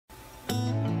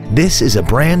This is a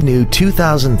brand new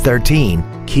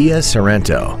 2013 Kia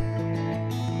Sorento.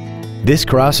 This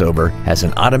crossover has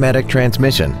an automatic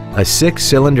transmission, a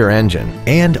 6-cylinder engine,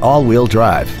 and all-wheel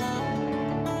drive.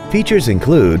 Features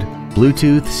include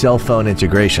Bluetooth cell phone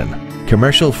integration,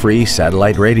 commercial-free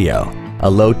satellite radio, a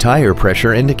low tire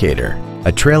pressure indicator,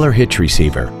 a trailer hitch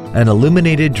receiver, an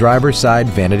illuminated driver's side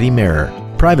vanity mirror,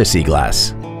 privacy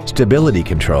glass, stability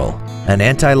control, an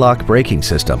anti-lock braking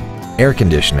system, air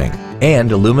conditioning,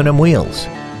 and aluminum wheels.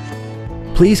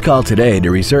 Please call today to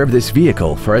reserve this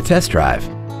vehicle for a test drive.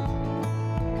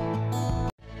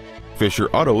 Fisher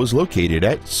Auto is located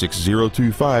at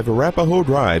 6025 Arapahoe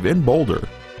Drive in Boulder.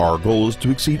 Our goal is to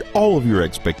exceed all of your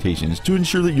expectations to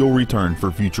ensure that you'll return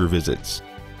for future visits.